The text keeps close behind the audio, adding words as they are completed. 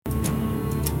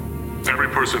Every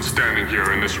person standing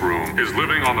here in this room is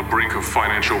living on the brink of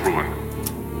financial ruin.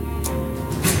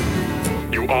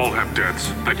 You all have debts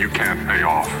that you can't pay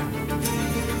off.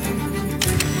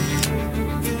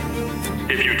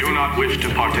 If you do not wish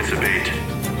to participate,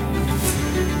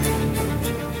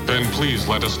 then please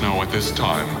let us know at this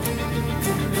time.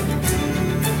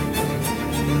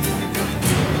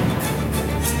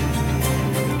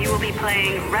 You will be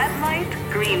playing red light,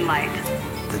 green light.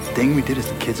 The thing we did as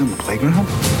kids on the playground?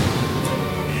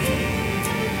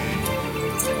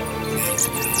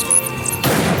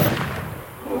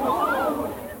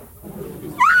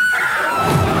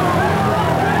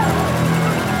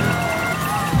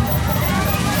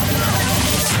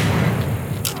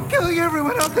 Killing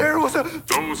everyone out there was a...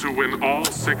 Those who win all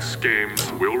 6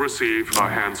 games will receive a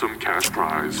handsome cash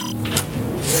prize.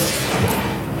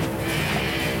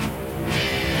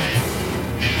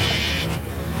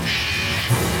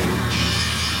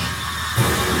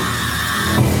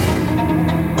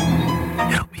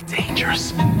 It'll be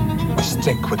dangerous.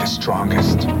 Stick with the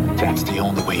strongest. That's the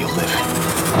only way you live.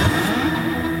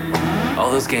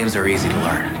 All those games are easy to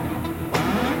learn.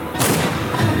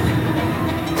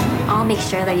 I'll make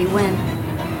sure that you win.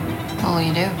 What will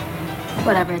you do?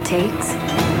 Whatever it takes.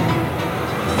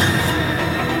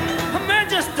 A man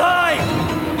just died!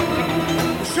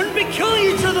 We shouldn't be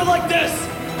killing each other like this!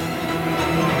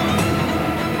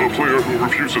 A player who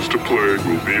refuses to play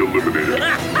will be eliminated.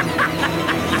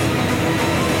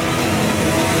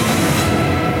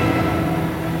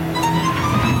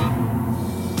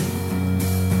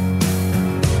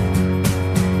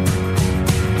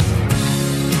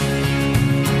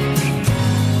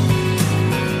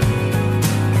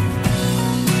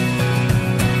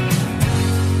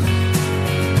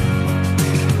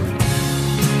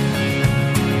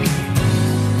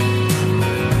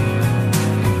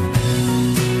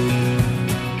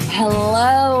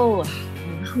 Hello,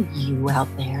 you out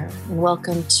there, and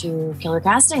welcome to Killer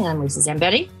Casting. I'm Lisa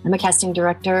Zambetti. I'm a casting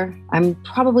director. I'm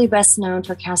probably best known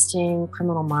for casting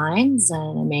Criminal Minds,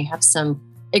 and I may have some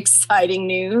exciting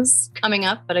news coming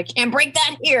up, but I can't break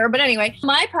that here. But anyway,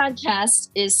 my podcast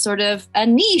is sort of a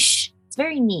niche. It's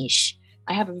very niche.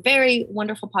 I have a very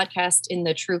wonderful podcast in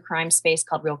the true crime space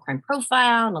called Real Crime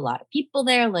Profile, and a lot of people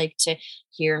there like to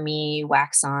hear me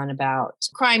wax on about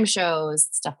crime shows,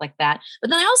 stuff like that. But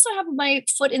then I also have my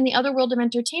foot in the other world of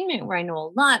entertainment, where I know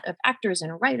a lot of actors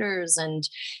and writers and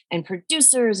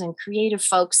producers and creative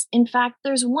folks. In fact,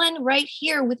 there's one right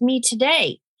here with me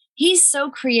today. He's so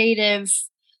creative.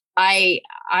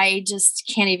 I just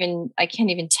can't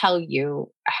even tell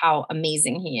you how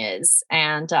amazing he is.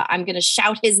 And I'm going to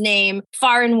shout his name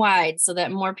far and wide so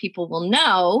that more people will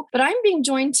know. But I'm being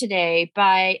joined today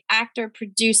by actor,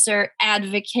 producer,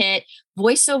 advocate,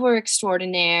 voiceover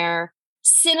extraordinaire,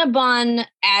 Cinnabon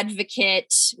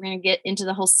advocate. We're going to get into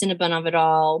the whole Cinnabon of it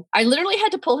all. I literally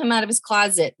had to pull him out of his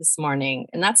closet this morning,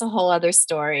 and that's a whole other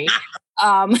story.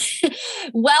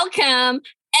 Welcome,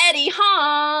 Eddie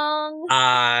Hong.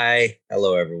 Hi.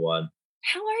 Hello, everyone.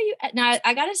 How are you? Now,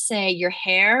 I got to say, your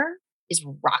hair is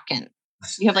rocking.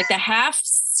 You have like the half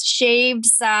shaved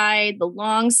side, the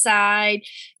long side.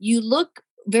 You look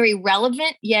very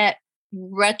relevant, yet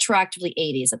retroactively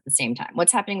 80s at the same time.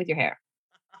 What's happening with your hair?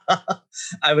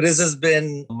 This has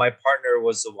been, my partner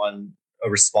was the one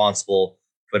responsible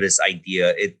for this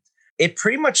idea. It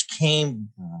pretty much came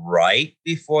right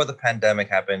before the pandemic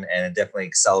happened, and it definitely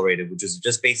accelerated, which is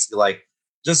just basically like,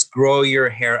 just grow your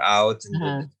hair out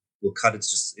and we'll cut it,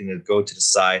 just go to the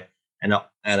side. And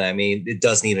I mean, it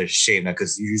does need a shave now,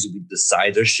 because usually the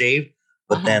sides are shaved,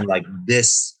 but then like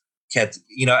this kept,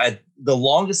 at the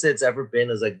longest it's ever been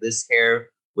is like this hair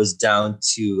was down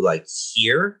to like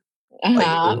here,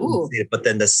 but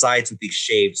then the sides would be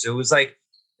shaved. So it was like,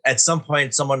 at some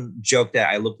point, someone joked that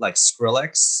I looked like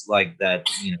Skrillex, like that,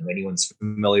 anyone's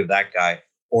familiar with that guy,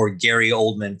 or Gary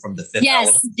Oldman from The Fifth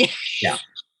Element. Yeah.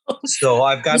 So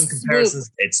I've gotten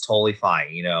comparisons. It's totally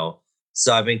fine,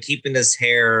 So I've been keeping this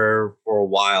hair for a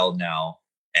while now,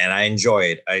 and I enjoy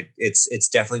it. It's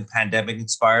definitely pandemic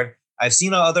inspired. I've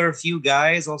seen few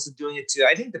guys also doing it too.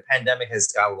 I think the pandemic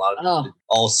has got a lot of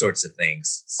all sorts of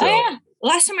things. So. Oh, yeah.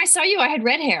 Last time I saw you, I had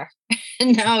red hair.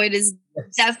 No, it is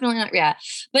definitely not. Yeah.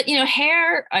 But,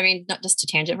 hair, I mean, not just to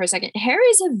tangent for a second, hair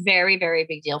is a very, very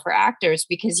big deal for actors,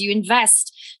 because you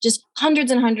invest just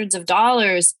hundreds and hundreds of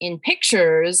dollars in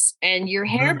pictures, and your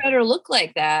hair better look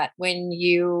like that when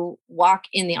you walk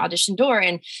in the audition door.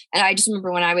 And I just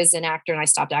remember when I was an actor and I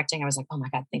stopped acting, I was like, oh my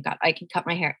God, thank God I can cut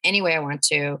my hair any way I want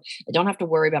to. I don't have to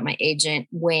worry about my agent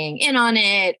weighing in on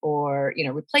it or,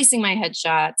 replacing my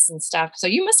headshots and stuff. So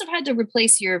you must have had to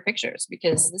replace your pictures,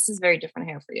 because this is very different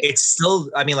hair for you. It's still,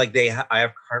 I mean, like I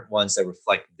have current ones that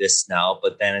reflect this now,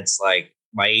 but then it's like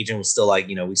my agent was still like,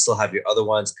 we still have your other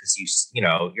ones because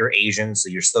you're Asian, so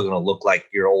you're still going to look like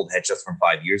your old headshots from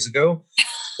 5 years ago.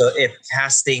 So if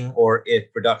casting or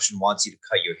if production wants you to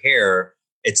cut your hair,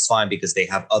 it's fine because they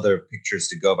have other pictures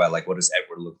to go by. Like, what does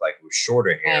Edward look like with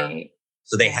shorter hair? Right.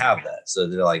 So they have that. So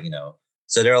they're like,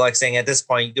 so they're like saying at this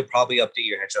point, you could probably update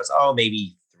your headshots. Oh,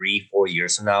 maybe 3-4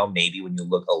 years from now, maybe when you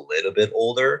look a little bit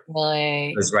older.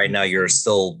 Right. Because right now you're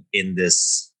still in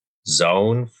this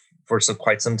zone for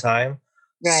quite some time.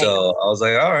 Right. So I was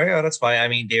like, all right, that's fine. I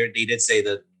mean, they did say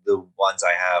that the ones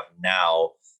I have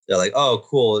now, they're like, oh,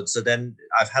 cool. So then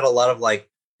I've had a lot of like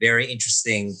very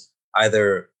interesting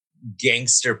either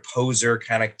gangster poser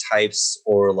kind of types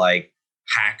or like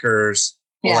hackers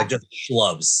or like just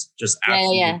schlubs, just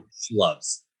absolute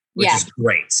schlubs, which is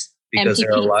great. Because empty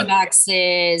there are a lot pizza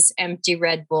boxes, empty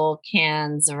Red Bull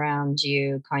cans around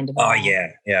you, kind of. Oh,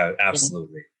 yeah,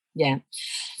 absolutely. Yeah.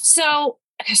 So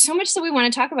there's so much that we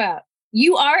want to talk about.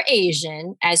 You are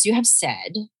Asian, as you have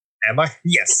said. Am I?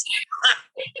 Yes.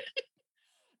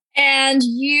 And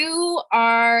you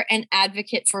are an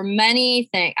advocate for many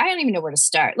things. I don't even know where to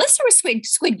start. Let's start with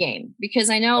Squid Game, because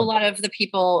I know a lot of the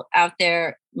people out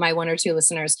there, my 1 or 2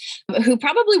 listeners, who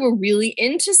probably were really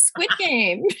into Squid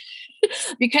Game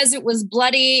because it was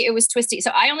bloody, it was twisty.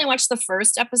 So I only watched the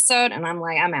first episode and I'm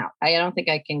like, I'm out. I don't think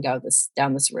I can go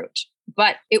down this route.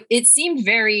 But it seemed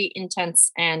very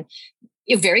intense and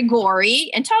very gory.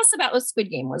 And tell us about what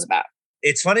Squid Game was about.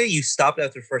 It's funny you stopped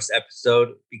after the first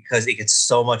episode because it gets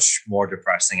so much more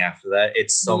depressing after that.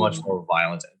 It's so much more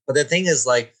violent. But the thing is,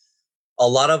 like, a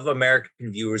lot of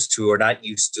American viewers who are not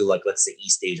used to, like, let's say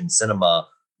East Asian cinema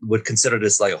would consider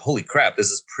this like, holy crap, this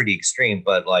is pretty extreme.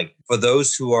 But like for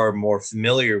those who are more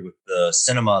familiar with the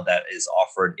cinema that is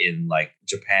offered in like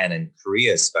Japan and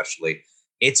Korea, especially,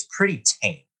 it's pretty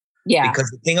tame. Yeah. Because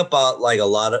the thing about like a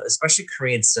lot of, especially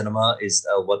Korean cinema, is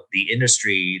what the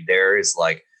industry there is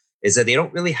like, is that they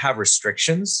don't really have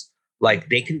restrictions. Like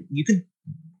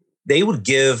they would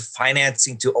give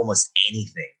financing to almost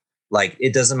anything. Like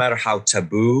it doesn't matter how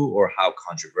taboo or how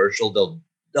controversial,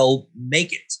 they'll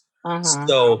make it.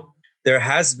 So there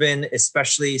has been,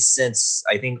 especially since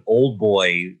I think Old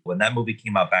Boy, when that movie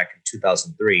came out back in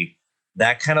 2003,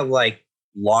 that kind of like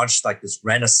launched like this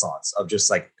renaissance of just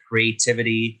like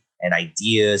creativity and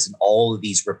ideas and all of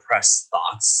these repressed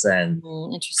thoughts and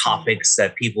topics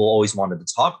that people always wanted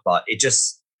to talk about. It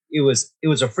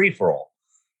was a free for all.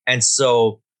 And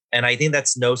so, and I think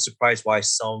that's no surprise why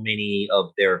so many of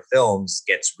their films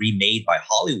gets remade by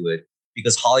Hollywood,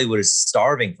 because Hollywood is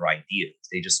starving for ideas.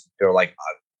 They're like,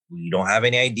 we don't have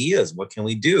any ideas. What can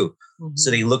we do?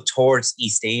 So they look towards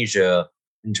East Asia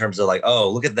in terms of like, oh,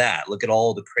 look at that. Look at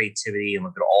all the creativity and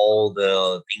look at all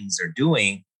the things they're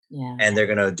doing. Yeah. And they're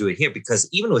going to do it here, because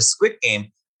even with Squid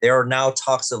Game, there are now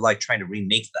talks of like trying to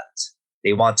remake that.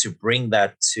 They want to bring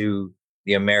that to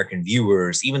the American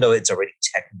viewers, even though it's already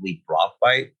technically brought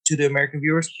to the American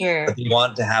viewers. Sure. But they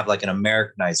want to have like an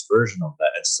Americanized version of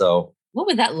that. So what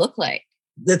would that look like?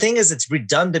 The thing is, it's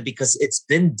redundant because it's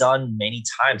been done many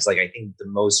times. Like I think the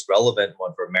most relevant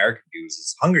one for American viewers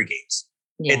is Hunger Games.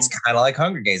 Yeah. It's kind of like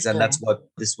Hunger Games. And that's what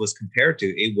this was compared to.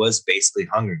 It was basically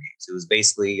Hunger Games. It was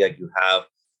basically like you have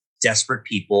desperate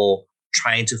people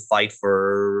trying to fight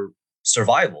for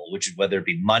survival, which whether it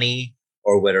be money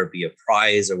or whether it be a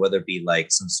prize or whether it be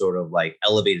like some sort of like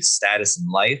elevated status in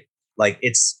life. Like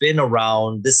it's been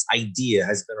around, this idea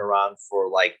has been around for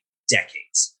like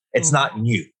decades. It's not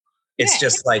new. It's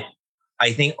just like,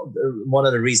 I think one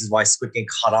of the reasons why Squid Game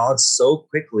caught on so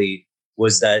quickly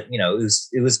was that,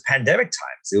 it was pandemic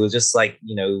times. It was just like,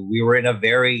 we were in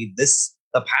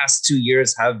the past 2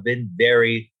 years have been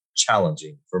very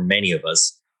challenging for many of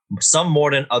us, some more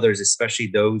than others, especially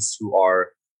those who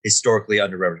are historically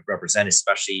underrepresented,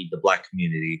 especially the Black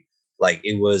community. Like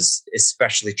it was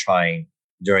especially trying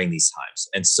during these times.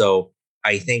 And so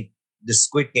I think the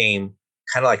Squid Game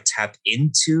kind of like tapped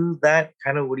into that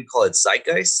kind of, what do you call it,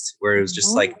 zeitgeist, where it was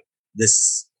just like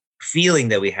this feeling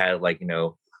that we had, like,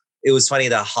 it was funny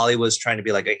that Hollywood was trying to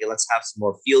be like, okay, let's have some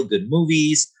more feel-good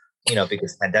movies,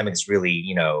 because pandemic is really,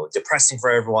 depressing for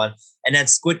everyone. And then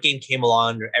Squid Game came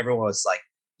along and everyone was like,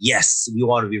 yes, we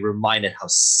want to be reminded how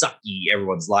sucky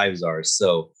everyone's lives are.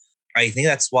 So I think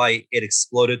that's why it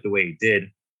exploded the way it did.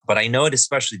 But I know it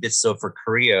especially did so for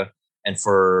Korea and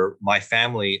for my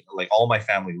family. Like all my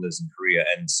family lives in Korea.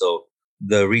 And so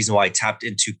the reason why I tapped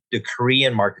into the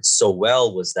Korean market so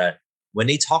well was that when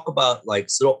they talk about like,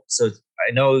 so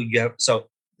I know you have, so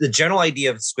the general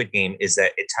idea of Squid Game is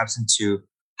that it taps into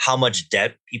how much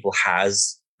debt people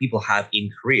have in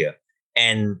Korea.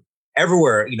 And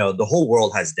everywhere, the whole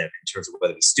world has debt in terms of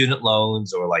whether it be student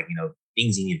loans or like,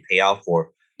 things you need to pay out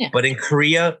for. Yeah. But in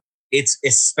Korea, it's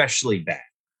especially bad.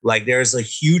 Like there's a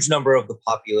huge number of the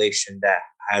population that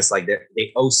has like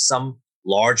they owe some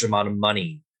large amount of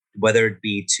money, whether it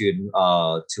be to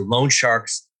loan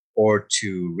sharks or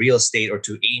to real estate or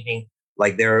to anything.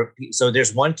 Like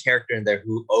there's one character in there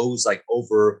who owes like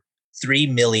over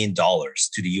 $3 million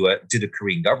to the US, to the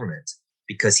Korean government,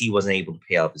 because he wasn't able to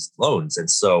pay off his loans. And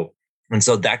so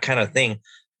that kind of thing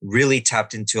really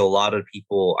tapped into a lot of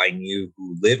people I knew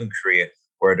who live in Korea,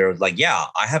 where they're like, yeah,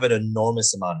 I have an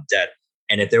enormous amount of debt.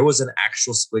 And if there was an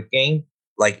actual Squid Game,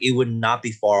 like it would not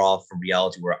be far off from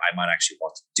reality where I might actually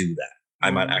want to do that.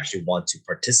 I might actually want to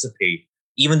participate,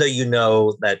 even though you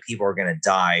know that people are going to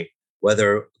die,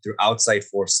 whether through outside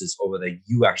forces or whether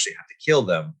you actually have to kill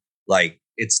them. Like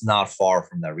it's not far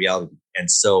from that reality. And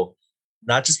so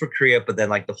not just for Korea, but then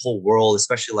like the whole world,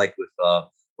 especially like with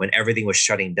when everything was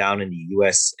shutting down in the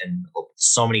US and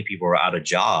so many people were out of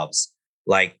jobs,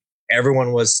 like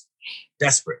everyone was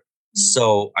desperate.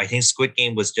 So I think Squid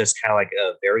Game was just kind of like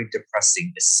a very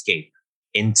depressing escape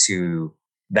into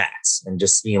that, and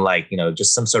just being like,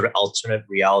 just some sort of alternate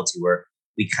reality where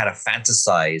we kind of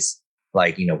fantasize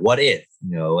like, what if,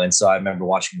 and so I remember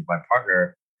watching with my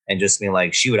partner and just being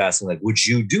like, she would ask me like, would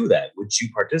you do that? Would you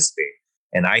participate?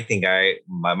 And I think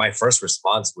my first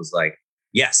response was like,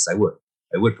 yes, I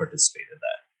would participate in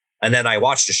that. And then I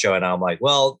watched the show and I'm like,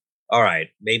 well, all right,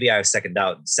 maybe I have second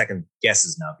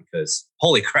guesses now, because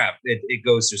holy crap, it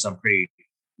goes through some pretty,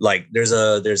 like there's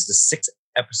the sixth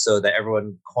episode that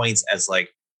everyone coins as like,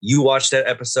 you watch that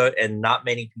episode and not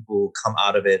many people come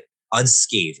out of it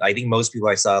unscathed. I think most people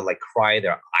I saw like cry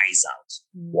their eyes out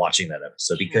watching that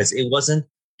episode, because it wasn't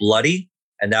bloody.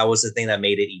 And that was the thing that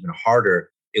made it even harder.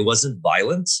 It wasn't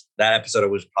violent. That episode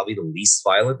was probably the least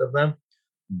violent of them.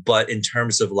 But in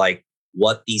terms of like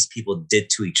what these people did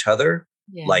to each other,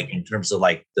 like in terms of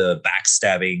like the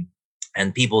backstabbing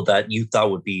and people that you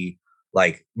thought would be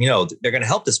like, they're going to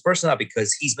help this person out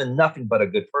because he's been nothing but a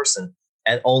good person,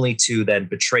 and only to then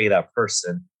betray that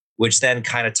person, which then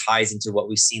kind of ties into what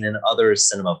we've seen in other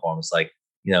cinema forms. Like,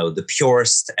 the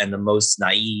purest and the most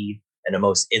naive and the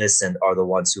most innocent are the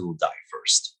ones who will die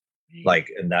first. Right. Like,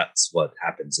 and that's what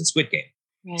happens in Squid Game.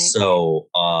 Right. So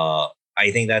I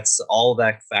think that's all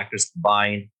that factors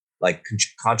combined, like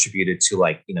contributed to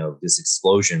like, this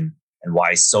explosion and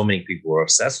why so many people were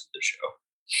obsessed with the show.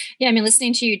 Yeah, I mean,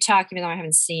 listening to you talk, even though I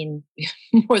haven't seen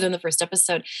more than the first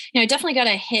episode, I definitely got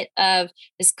a hit of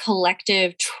this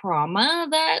collective trauma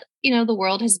that, the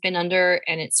world has been under,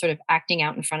 and it's sort of acting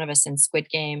out in front of us in Squid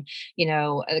Game,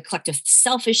 the collective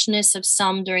selfishness of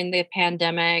some during the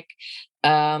pandemic,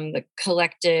 the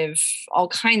collective, all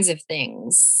kinds of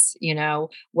things,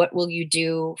 what will you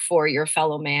do for your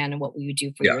fellow man and what will you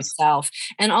do for yourself?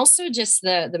 And also just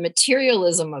the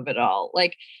materialism of it all.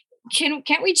 Like,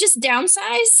 can't we just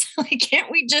downsize? Like, can't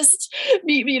we just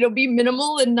be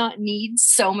minimal and not need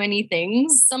so many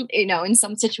things? In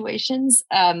some situations,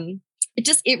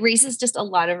 it raises just a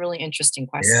lot of really interesting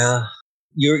questions. Yeah,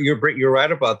 you're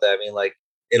right about that. I mean, like,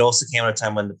 it also came at a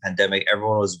time when the pandemic,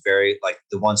 everyone was very like,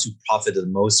 the ones who profited the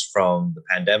most from the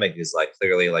pandemic is like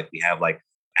clearly like we have like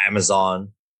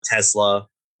Amazon, Tesla,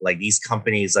 like these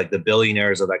companies, like the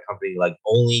billionaires of that company, like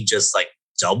only just like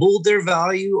doubled their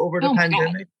value over the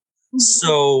pandemic.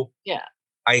 So yeah,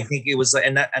 I think it was,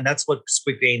 and that's what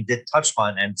Squid Game did touch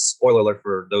upon. And spoiler alert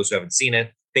for those who haven't seen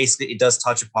it, basically it does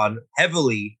touch upon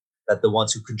heavily that the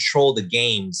ones who control the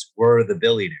games were the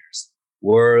billionaires,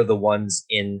 were the ones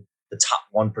in the top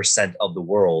 1% of the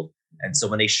world. And so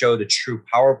when they show the true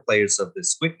power players of the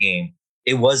Squid Game,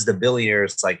 it was the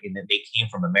billionaires, like they came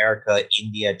from America,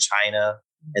 India, China,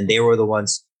 and they were the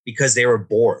ones because they were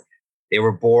bored. They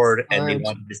were bored and they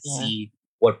wanted to see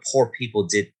what poor people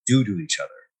did do to each other.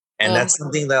 And that's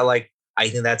something that, like, I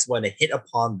think that's when it hit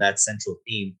upon that central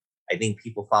theme. I think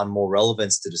people found more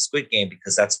relevance to the Squid Game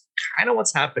because that's kind of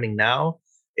what's happening now.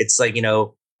 It's like,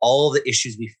 all the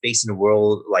issues we face in the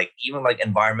world, like even like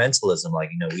environmentalism, like,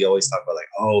 we always talk about like,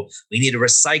 oh, we need to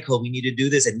recycle, we need to do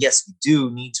this. And yes, we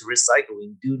do need to recycle.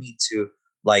 We do need to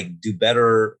like do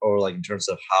better, or like in terms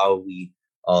of how we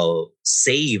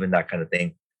save and that kind of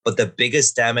thing. But the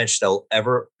biggest damage that will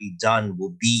ever be done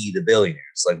will be the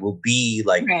billionaires. Like, will be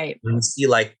like, when we see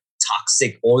like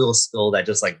toxic oil spill that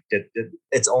just like,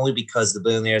 it's only because the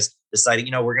billionaires decided,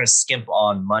 we're going to skimp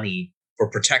on money for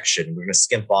protection. We're going to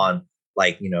skimp on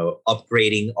like,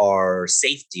 upgrading our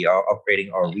safety, or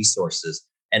upgrading our resources.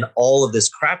 And all of this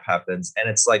crap happens. And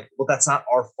it's like, well, that's not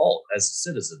our fault as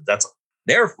citizens. That's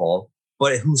their fault.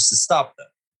 But who's to stop them?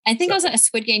 I think also a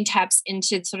Squid Game taps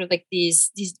into sort of like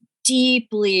these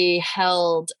deeply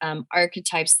held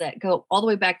archetypes that go all the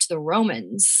way back to the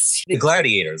Romans. The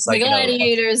gladiators. The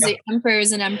gladiators, yeah. the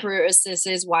emperors and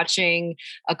empresses watching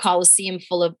a coliseum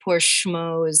full of poor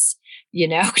schmoes,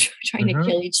 trying to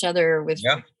kill each other with,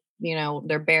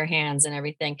 their bare hands and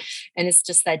everything. And it's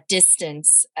just that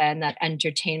distance and that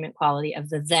entertainment quality of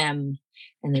the them,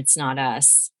 and it's not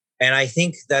us. And I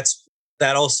think that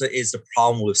also is the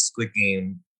problem with Squid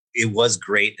Game. It was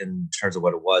great in terms of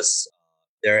what it was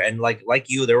there. And like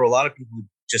you, there were a lot of people who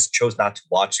just chose not to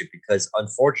watch it because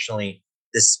unfortunately,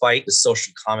 despite the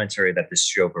social commentary that this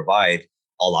show provided,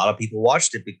 a lot of people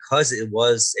watched it because it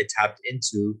tapped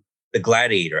into the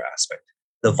gladiator aspect,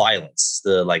 the violence,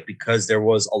 because there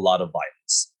was a lot of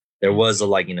violence. There was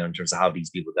in terms of how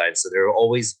these people died. So there will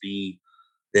always be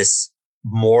this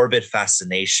morbid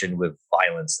fascination with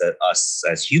violence that us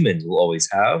as humans will always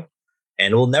have,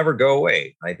 and it will never go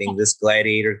away. I think this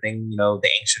gladiator thing, the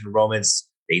ancient Romans,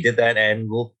 they did that, and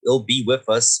it'll be with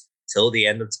us till the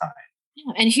end of time.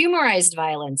 Yeah, and humorized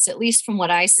violence, at least from what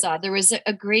I saw, there was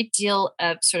a great deal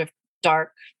of sort of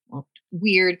dark,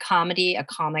 weird comedy, a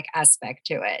comic aspect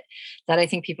to it that I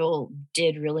think people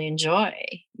did really enjoy.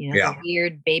 The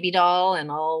weird baby doll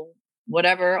and all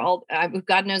whatever,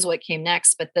 God knows what came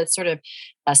next, but the sort of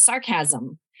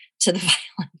sarcasm to the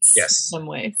violence in some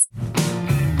ways.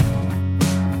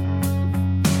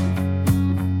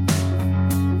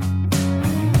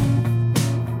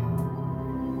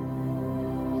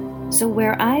 So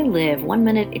where I live, 1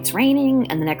 minute it's raining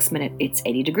and the next minute it's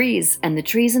 80 degrees and the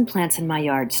trees and plants in my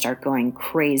yard start going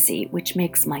crazy, which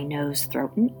makes my nose,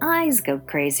 throat, and eyes go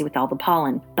crazy with all the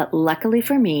pollen. But luckily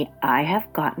for me, I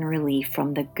have gotten relief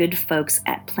from the good folks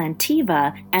at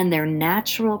Plantiva and their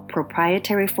natural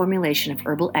proprietary formulation of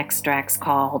herbal extracts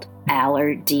called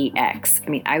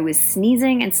AllerDX. I was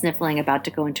sneezing and sniffling about to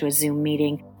go into a Zoom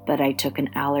meeting, but I took an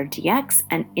AllerDX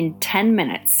and in 10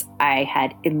 minutes, I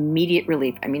had immediate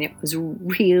relief. It was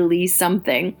really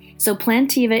something. So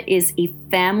Plantiva is a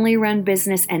family-run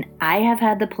business, and I have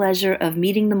had the pleasure of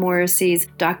meeting the Morrisseys,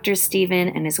 Dr. Stephen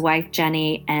and his wife,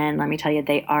 Jenny, and let me tell you,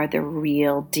 they are the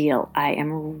real deal. I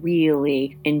am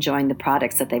really enjoying the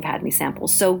products that they've had me sample.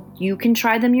 So you can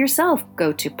try them yourself.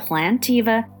 Go to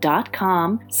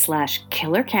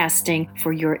plantiva.com/killercasting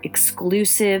for your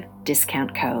exclusive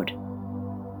discount code.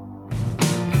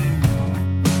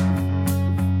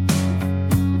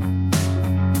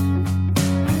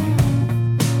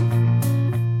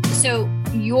 So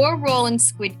your role in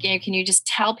Squid Game, can you just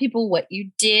tell people what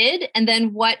you did and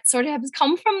then what sort of has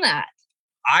come from that?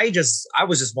 I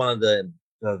was just one of the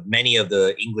many of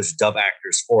the English dub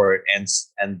actors for it.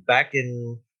 And back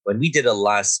when we did it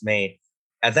last May,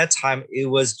 at that time, it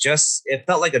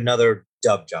felt like another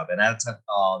dub job. And at that time,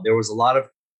 there was a lot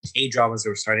of K-dramas that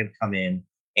were starting to come in,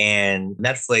 and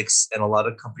Netflix and a lot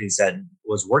of companies that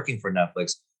was working for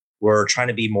Netflix were trying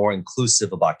to be more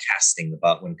inclusive about casting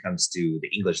about when it comes to the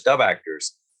English dub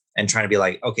actors, and trying to be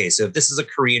like, okay, so if this is a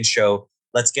Korean show,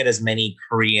 let's get as many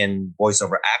Korean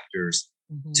voiceover actors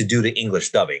to do the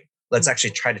English dubbing. Let's actually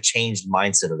try to change the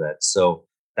mindset of that. So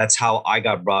that's how I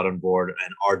got brought on board.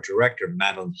 And our director,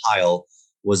 Madeline Heil,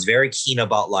 was very keen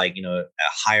about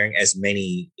hiring as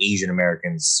many Asian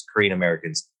Americans, Korean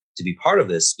Americans to be part of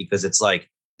this, because it's like,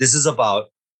 this is about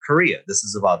Korea. This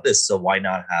is about this. So why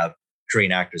not have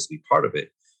Korean actors be part of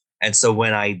it? And so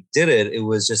when I did it, it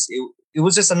was just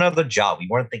another job. We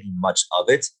weren't thinking much of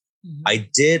it. I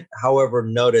did, however,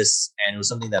 notice, and it was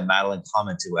something that Madeline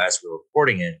commented as we were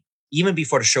recording it, even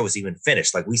before the show was even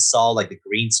finished. Like, we saw the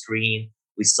green screen.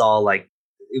 We saw it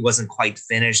wasn't quite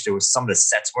finished. There was some of the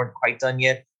sets weren't quite done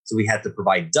yet. So we had to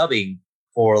provide dubbing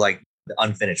for the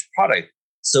unfinished product.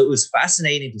 So it was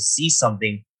fascinating to see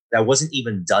something that wasn't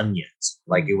even done yet.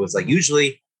 It was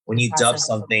usually when you dub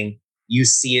something, you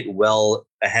see it well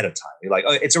ahead of time. You're like,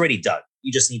 oh, it's already done.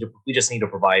 We just need to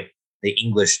provide the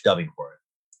English dubbing for it.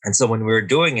 And so when we were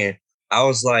doing it, I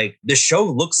was like, the show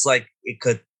looks like it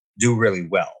could do really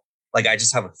well. I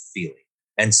just have a feeling.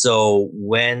 And so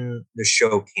when the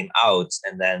show came out,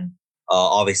 and then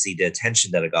obviously the attention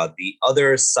that it got, the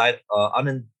other side,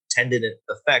 unintended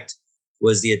effect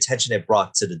was the attention it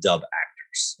brought to the dub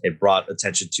actors. It brought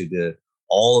attention to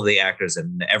all of the actors,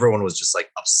 and everyone was just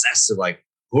obsessive,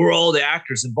 who are all the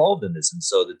actors involved in this? And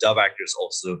so the dub actors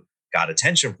also got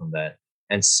attention from that.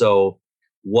 And so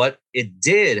what it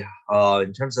did,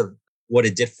 in terms of what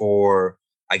it did for,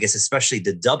 I guess, especially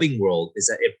the dubbing world, is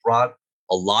that it brought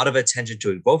a lot of attention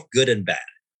to it, both good and bad.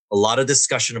 A lot of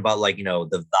discussion about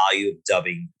the value of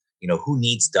dubbing, who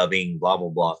needs dubbing, blah, blah,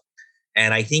 blah.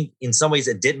 And I think in some ways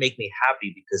it did make me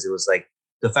happy, because it was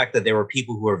the fact that there were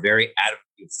people who were very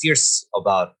fierce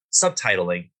about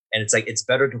subtitling, And it's like, it's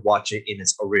better to watch it in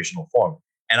its original form.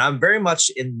 And I'm very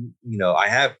much in,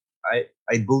 I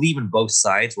believe in both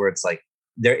sides where it's like,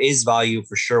 there is value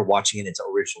for sure watching it in its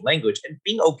original language and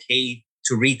being okay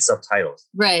to read subtitles.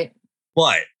 Right.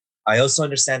 But I also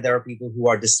understand there are people who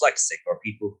are dyslexic or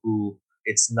people who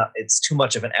it's too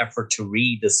much of an effort to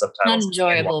read the subtitles. Not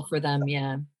enjoyable for them.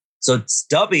 Yeah. So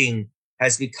dubbing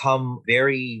has become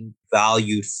very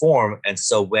valued form. And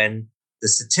so when the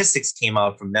statistics came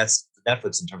out from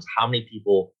Netflix in terms of how many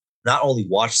people not only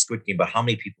watched Squid Game, but how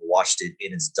many people watched it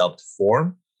in its dubbed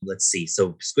form. Let's see.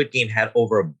 So Squid Game had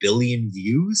over 1 billion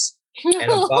views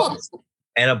and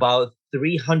about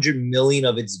 300 million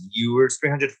of its viewers,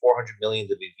 400 million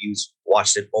of its views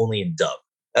watched it only in dub.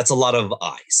 That's a lot of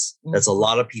eyes. That's a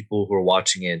lot of people who are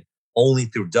watching it only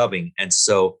through dubbing. And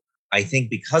so I think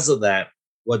because of that,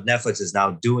 what Netflix is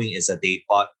now doing is that they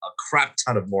bought a crap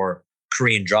ton of more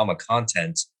Korean drama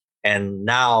content. And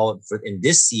now in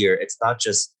this year, it's not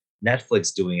just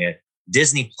Netflix doing it.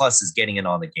 Disney Plus is getting in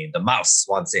on the game. The mouse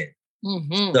wants in.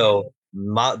 Mm-hmm. So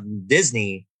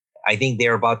Disney, I think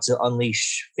they're about to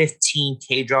unleash 15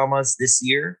 K-dramas this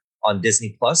year on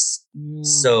Disney Plus.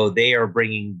 So they are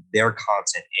bringing their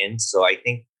content in. So I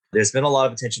think there's been a lot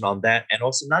of attention on that. And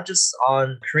also not just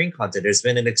on Korean content. There's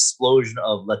been an explosion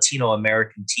of Latino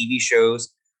American TV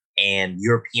shows and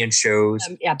European shows.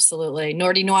 Absolutely.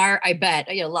 Nordic Noir, I bet.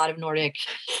 A lot of Nordic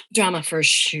drama for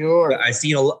sure. I've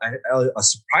seen a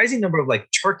surprising number of like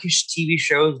Turkish TV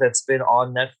shows that's been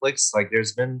on Netflix. Like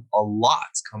there's been a lot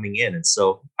coming in. And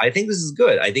so I think this is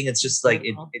good. I think it's just like,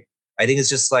 I think it's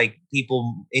just like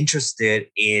people interested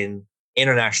in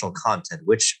international content,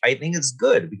 which I think is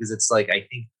good because it's like, I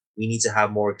think we need to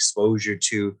have more exposure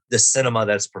to the cinema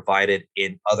that's provided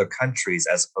in other countries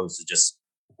as opposed to just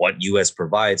what US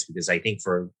provides. Because I think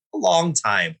for a long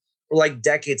time, for like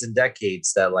decades and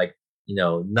decades, that like,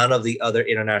 none of the other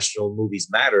international movies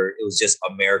matter. It was just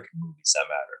American movies that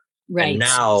matter. Right. And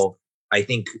now I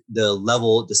think the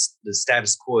level, the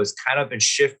status quo has kind of been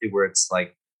shifted where it's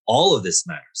like, all of this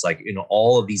matters. Like,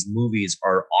 all of these movies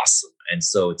are awesome. And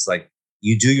so it's like,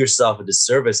 you do yourself a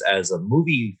disservice as a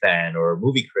movie fan or a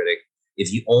movie critic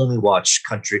if you only watch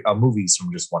movies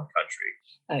from just one country.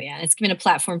 Oh yeah, it's given a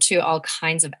platform to all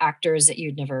kinds of actors that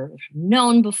you'd never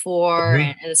known before,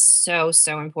 and it's so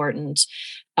important.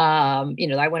 I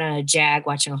went on a jag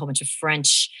watching a whole bunch of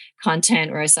French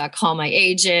content where I saw Call My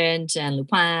Agent and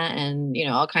Lupin and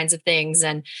all kinds of things,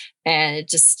 and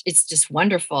it's just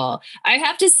wonderful. I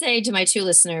have to say to my two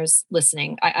listeners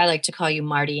listening, I like to call you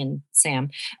Marty and Sam.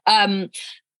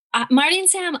 Marty and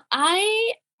Sam,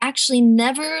 I actually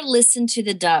never listened to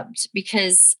the dubbed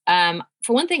because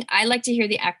for one thing, I like to hear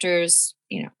the actors,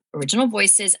 original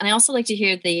voices. And I also like to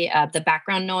hear the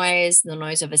background noise, the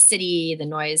noise of a city, the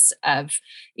noise of,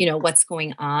 what's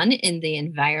going on in the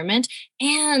environment.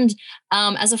 And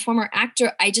as a former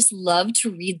actor, I just love to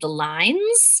read the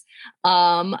lines.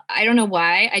 I don't know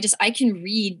why. I can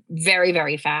read very,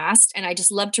 very fast, and I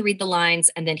just love to read the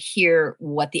lines and then hear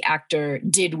what the actor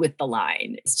did with the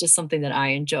line. It's just something that I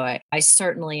enjoy. I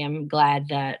certainly am glad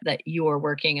that you are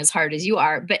working as hard as you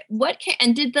are. But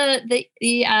did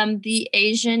the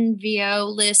Asian VO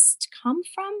list come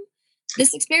from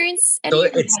this experience? So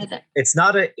it's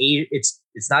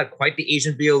not quite the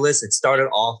Asian VO list. It started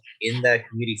off in that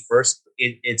community first.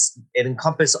 It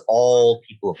encompassed all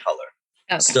people of color.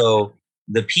 Okay. So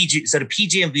the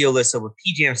PGM VO list, so what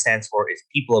PGM stands for is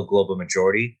People of Global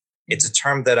Majority. It's a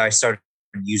term that I started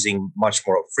using much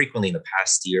more frequently in the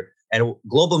past year. And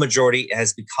Global Majority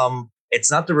has become,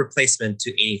 it's not the replacement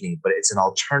to anything, but it's an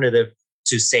alternative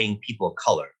to saying people of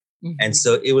color. Mm-hmm. And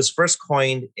so it was first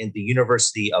coined in the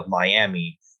University of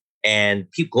Miami. And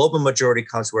Global Majority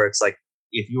comes where it's like,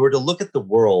 if you were to look at the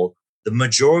world, the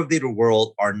majority of the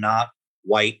world are not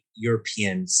white,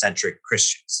 European-centric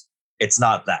Christians. It's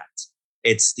not that.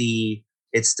 It's the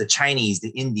Chinese, the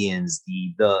Indians,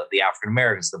 the African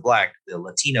Americans, the Black, the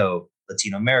Latino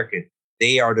American.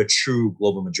 They are the true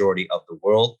global majority of the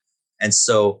world. And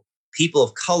so people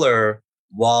of color,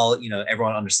 while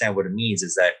everyone understands what it means,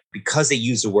 is that because they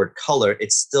use the word color,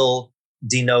 it still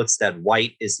denotes that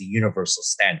white is the universal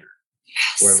standard.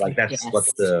 Yes, where like that's what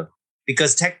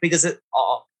because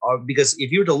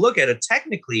if you were to look at it,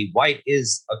 technically white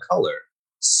is a color.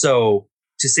 So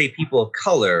to say people of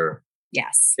color,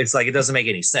 yes, it's like it doesn't make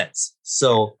any sense.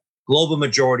 So global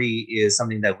majority is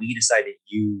something that we decided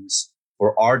to use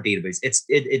for our database.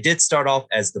 It did start off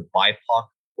as the BIPOC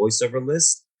voiceover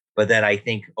list, but then I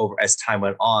think as time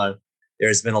went on,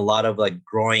 there's been a lot of like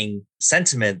growing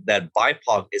sentiment that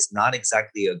BIPOC is not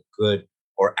exactly a good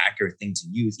or accurate thing to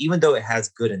use, even though it has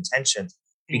good intentions,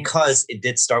 because it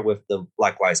did start with the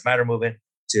Black Lives Matter movement.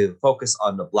 to focus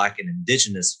on the Black and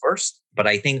Indigenous first. But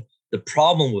I think the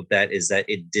problem with that is that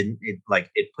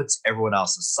it puts everyone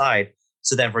else aside.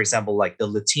 So then, for example, like the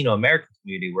Latino American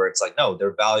community, where it's like, no,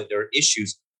 their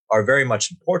issues are very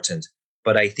much important.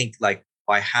 But I think like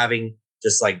by having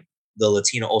just like the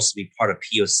Latino also be part of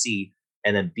POC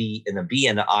and then B and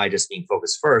the I just being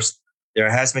focused first, there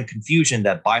has been confusion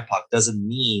that BIPOC doesn't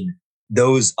mean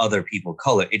those other people of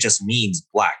color. It just means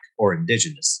Black or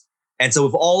Indigenous. And so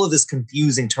with all of this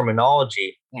confusing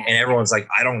terminology and everyone's like,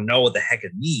 I don't know what the heck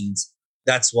it means.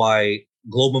 That's why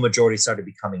global majority started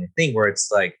becoming a thing where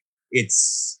it's like,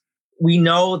 we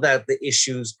know that the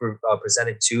issues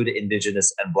presented to the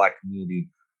Indigenous and Black community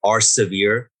are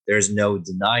severe. There's no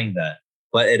denying that.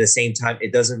 But at the same time,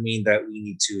 it doesn't mean that we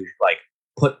need to like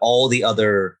put all the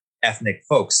other ethnic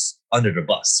folks under the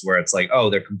bus where it's like, oh,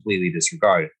 they're completely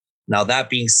disregarded. Now, that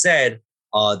being said,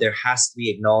 there has to be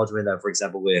acknowledgement that, for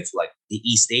example, with like the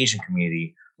East Asian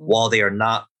community, while they are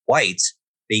not white,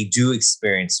 they do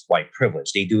experience white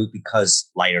privilege. They do it because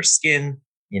lighter skin,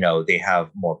 they have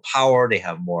more power, they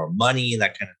have more money and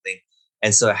that kind of thing.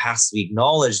 And so it has to be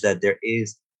acknowledged that there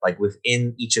is like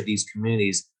within each of these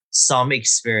communities, some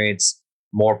experience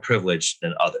more privilege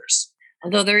than others.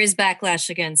 Although there is backlash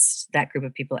against that group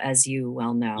of people, as you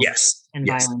well know. Yes. And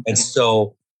yes. violence. And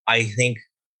so I think,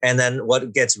 and then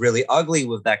what gets really ugly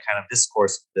with that kind of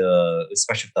discourse,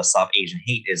 especially with the South Asian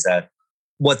hate, is that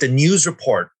what the news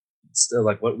report, so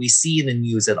like what we see in the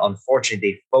news, that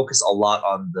unfortunately they focus a lot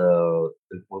on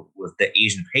with the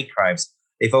Asian hate crimes,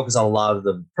 they focus on a lot of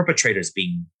the perpetrators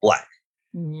being Black.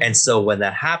 Mm-hmm. And so when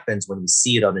that happens, when we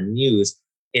see it on the news,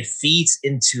 it feeds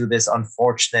into this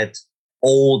unfortunate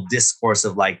old discourse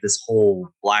of like this whole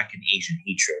Black and Asian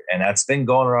hatred. And that's been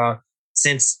going around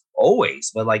since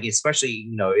always, but like, especially,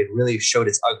 it really showed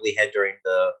its ugly head during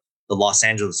the Los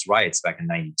Angeles riots back in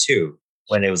 92,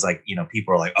 when it was like,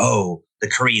 people are like, oh, the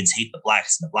Koreans hate the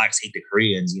Blacks and the Blacks hate the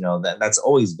Koreans, that's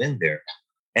always been there.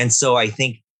 And so I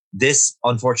think this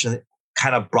unfortunately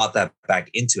kind of brought that back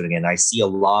into it again. I see a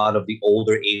lot of the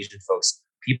older Asian folks,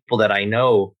 people that I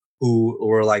know, who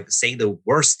were like saying the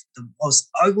most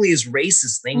ugliest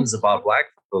racist things about Black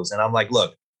folks. And I'm like,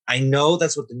 look, I know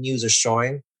that's what the news is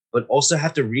showing, but also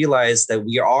have to realize that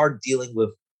we are dealing with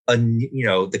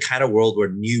the kind of world where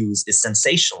news is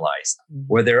sensationalized,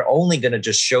 where they're only going to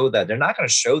just show that. They're not going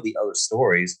to show the other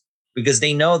stories because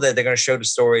they know that they're going to show the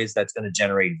stories that's going to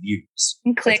generate views.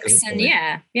 And clicks and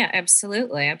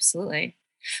absolutely.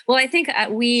 Well, I think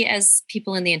we as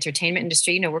people in the entertainment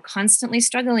industry, we're constantly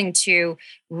struggling to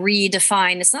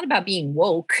redefine. It's not about being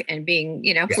woke and being,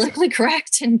 politically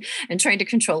correct and trying to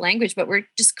control language, but we're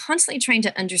just constantly trying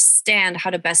to understand how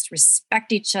to best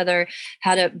respect each other,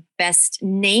 how to best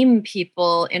name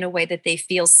people in a way that they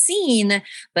feel seen,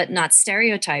 but not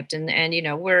stereotyped. And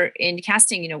we're in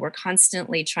casting, we're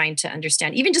constantly trying to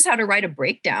understand even just how to write a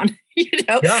breakdown.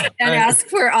 And ask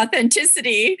for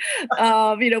authenticity.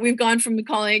 We've gone from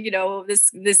calling,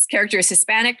 this character is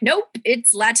Hispanic. Nope,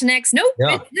 it's Latinx. Nope,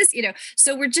 it's this,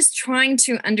 So we're just trying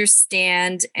to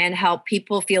understand and help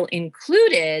people feel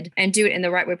included and do it in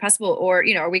the right way possible. Or,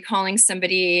 are we calling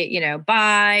somebody,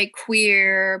 bi,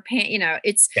 queer,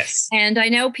 it's, yes. And I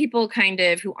know people kind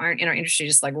of who aren't in our industry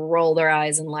just like roll their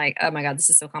eyes and like, oh my God, this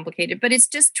is so complicated. But it's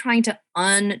just trying to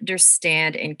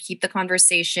understand and keep the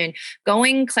conversation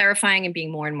going, clarifying, and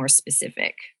being more and more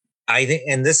specific. I think,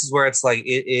 and this is where it's like,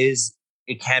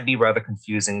 it can be rather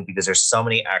confusing because there's so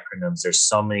many acronyms, there's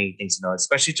so many things to know,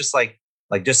 especially just like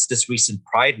just this recent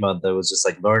Pride Month, I was just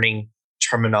like learning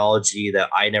terminology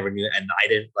that I never knew. And I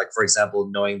didn't, like, for example,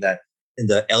 knowing that in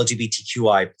the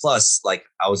LGBTQI plus, like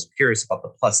I was curious about the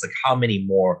plus, like how many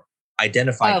more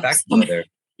identifying factors are there?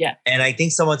 Yeah. And I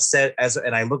think someone said,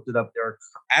 and I looked it up,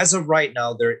 as of right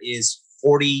now, there is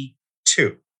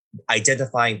 42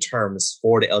 identifying terms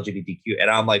for the LGBTQ. And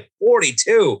I'm like,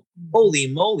 42? Holy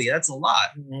moly, that's a lot.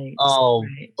 Right.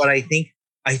 But I think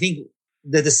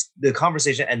the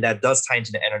conversation, and that does tie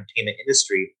into the entertainment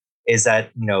industry, is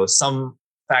that, some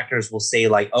factors will say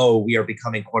like, oh, we are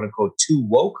becoming quote unquote too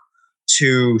woke,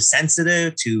 too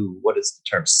sensitive, to what is the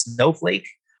term, snowflake?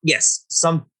 Yes,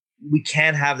 we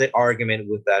can have the argument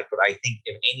with that, but I think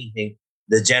if anything,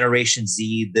 the Generation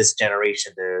Z, this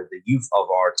generation, the youth of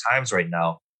our times right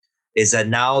now, is that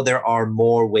now there are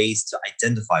more ways to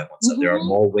identify oneself. Mm-hmm. There are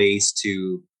more ways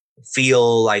to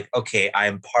feel like, okay, I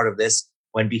am part of this.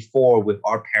 When before, with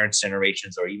our parents'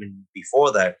 generations, or even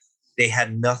before that, they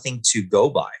had nothing to go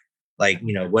by. Like,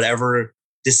 whatever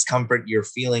discomfort you're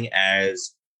feeling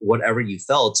as whatever you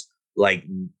felt, like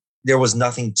there was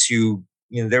nothing to,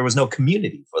 there was no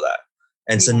community for that.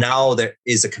 And so now there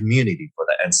is a community for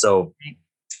that. And so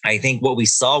I think what we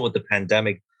saw with the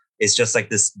pandemic is just like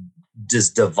this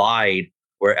divide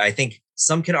where I think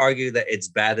some can argue that it's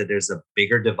bad that there's a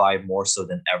bigger divide more so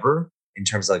than ever in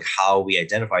terms of like how we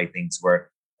identify things, where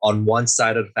on one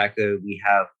side of the fact that we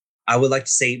have, I would like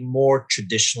to say, more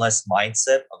traditionalist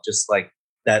mindset of just like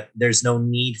that there's no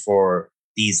need for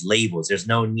these labels. There's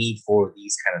no need for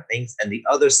these kind of things. And the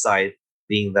other side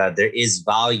being that there is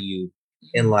value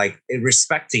in like in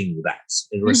respecting that,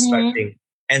 in respecting.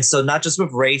 And so not just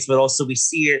with race, but also we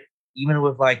see it even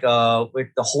with like with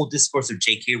the whole discourse of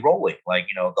J.K. Rowling, like,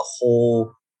 you know,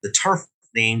 the TERF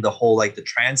thing, the whole like the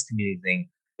trans community thing.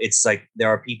 It's like there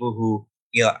are people who,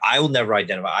 you know, I will never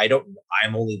identify.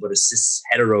 I'm only but a cis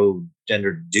hetero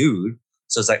gendered dude.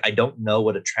 So it's like I don't know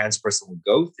what a trans person would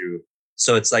go through.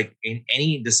 So it's like in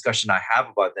any discussion I have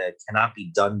about that, it cannot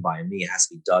be done by me. It has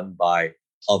to be done by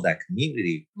of that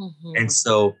community. And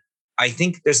so I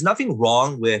think there's nothing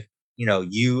wrong with, you know,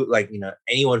 you like, you know,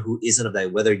 anyone who isn't of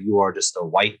that, whether you are just a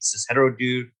white cis hetero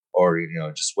dude or, you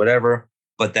know, just whatever,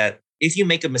 but that if you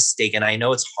make a mistake, and I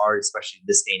know it's hard, especially in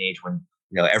this day and age when,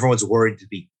 you know, everyone's worried to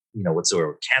be, you know, what's the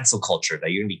word, cancel culture,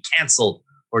 that you're gonna be canceled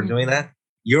for doing that.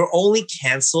 You're only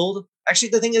canceled. Actually,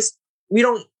 the thing is, we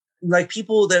don't like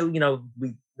people that, you know,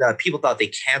 people thought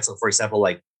they canceled, for example,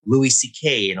 like Louis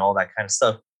C.K. and all that kind of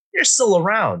stuff. They're still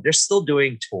around. They're still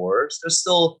doing tours. They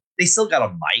still got a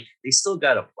mic. They still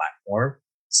got a platform.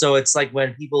 So it's like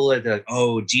when people are like,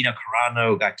 oh, Gina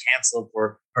Carano got canceled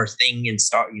for her thing and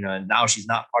and now she's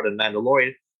not part of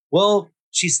Mandalorian. Well,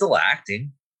 she's still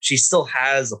acting. She still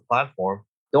has a platform.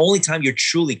 The only time you're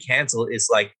truly canceled is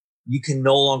like you can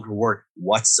no longer work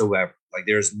whatsoever. Like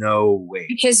there's no way.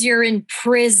 Because you're in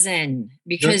prison,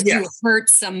 because you hurt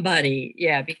somebody.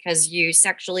 Yeah, because you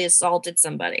sexually assaulted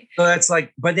somebody. So that's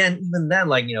like, but then even then,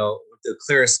 like, you know, the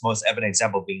clearest, most evident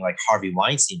example being like Harvey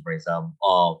Weinstein, for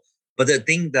example. But the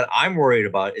thing that I'm worried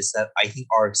about is that I think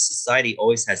our society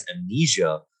always has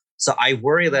amnesia. So I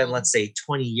worry that let's say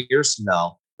 20 years from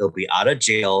now, he'll be out of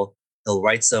jail.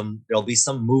 There'll be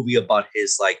some movie about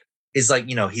his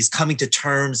you know, he's coming to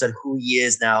terms on who he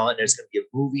is now. And there's going to be a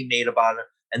movie made about it.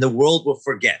 And the world will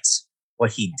forget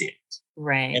what he did.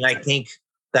 Right. And I think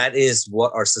that is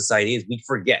what our society is. We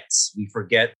forget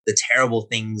the terrible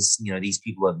things, you know, these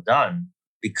people have done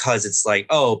because it's like,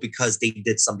 oh, because they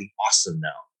did something awesome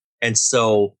now. And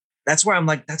so that's why I'm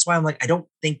like, I don't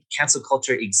think cancel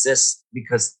culture exists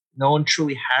because no one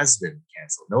truly has been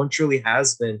canceled. No one truly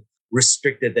has been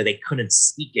restricted that they couldn't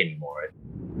speak anymore.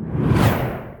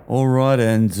 All right,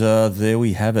 and there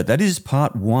we have it. That is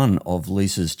part one of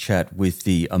Lisa's chat with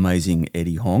the amazing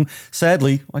Eddie Hong.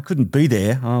 Sadly, I couldn't be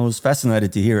there. I was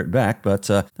fascinated to hear it back, but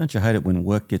don't you hate it when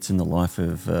work gets in the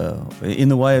in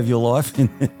the way of your life?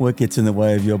 Work gets in the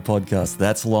way of your podcast.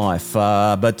 That's life.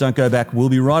 But don't go back. We'll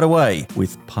be right away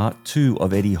with part two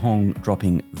of Eddie Hong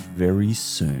dropping very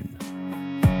soon.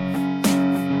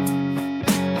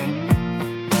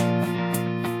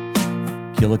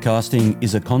 Killer Casting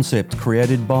is a concept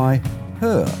created by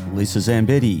her, Lisa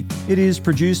Zambetti. It is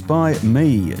produced by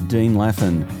me, Dean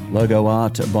Laffin. Logo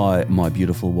art by my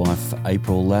beautiful wife,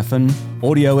 April Laffin.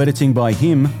 Audio editing by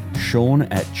him, Sean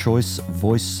at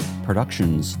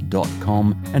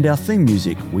choicevoiceproductions.com. And our theme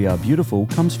music, We Are Beautiful,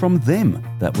 comes from them.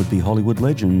 That would be Hollywood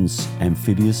Legends,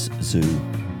 Amphibious Zoo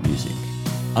music.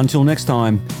 Until next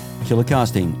time, Killer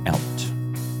Casting out.